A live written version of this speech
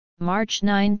March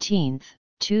 19,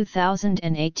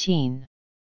 2018.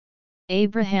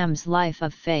 Abraham's life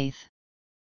of faith.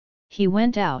 He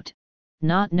went out,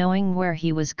 not knowing where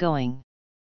he was going.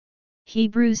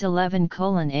 Hebrews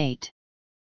 11:8.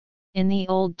 In the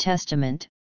Old Testament,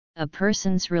 a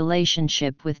person's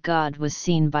relationship with God was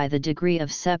seen by the degree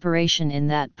of separation in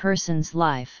that person's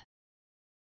life.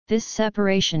 This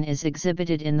separation is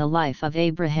exhibited in the life of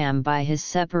Abraham by his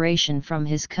separation from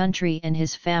his country and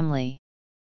his family.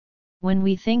 When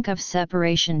we think of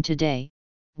separation today,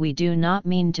 we do not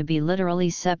mean to be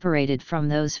literally separated from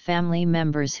those family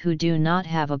members who do not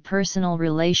have a personal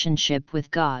relationship with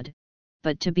God,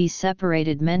 but to be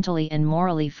separated mentally and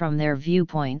morally from their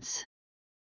viewpoints.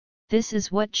 This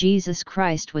is what Jesus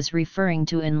Christ was referring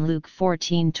to in Luke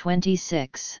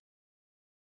 14:26.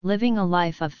 Living a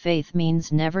life of faith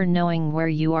means never knowing where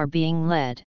you are being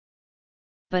led.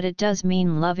 But it does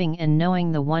mean loving and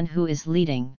knowing the one who is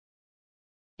leading.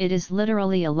 It is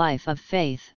literally a life of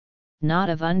faith,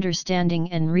 not of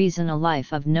understanding and reason, a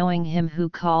life of knowing Him who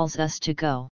calls us to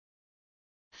go.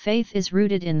 Faith is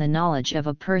rooted in the knowledge of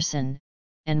a person,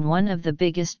 and one of the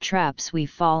biggest traps we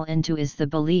fall into is the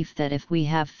belief that if we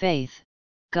have faith,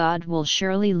 God will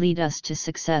surely lead us to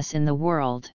success in the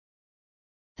world.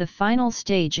 The final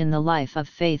stage in the life of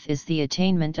faith is the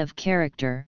attainment of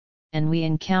character, and we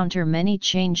encounter many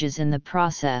changes in the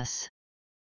process.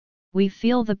 We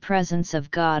feel the presence of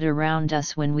God around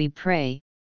us when we pray,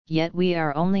 yet we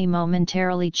are only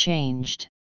momentarily changed.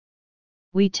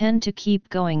 We tend to keep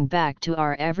going back to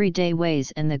our everyday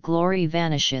ways and the glory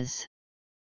vanishes.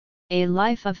 A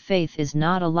life of faith is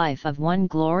not a life of one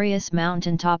glorious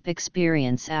mountaintop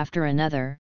experience after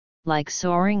another, like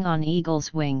soaring on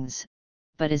eagle's wings,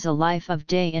 but is a life of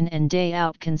day in and day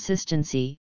out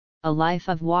consistency, a life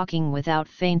of walking without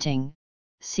fainting.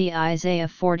 See Isaiah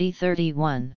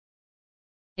 40:31.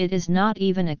 It is not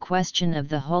even a question of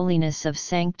the holiness of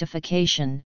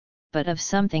sanctification, but of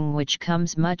something which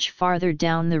comes much farther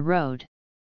down the road.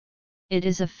 It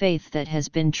is a faith that has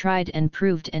been tried and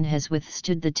proved and has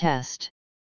withstood the test.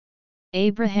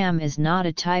 Abraham is not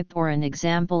a type or an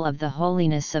example of the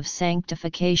holiness of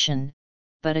sanctification,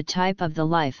 but a type of the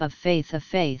life of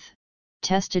faith,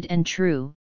 tested and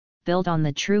true, built on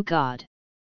the true God.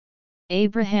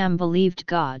 Abraham believed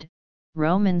God,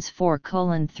 Romans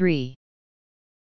 4:3.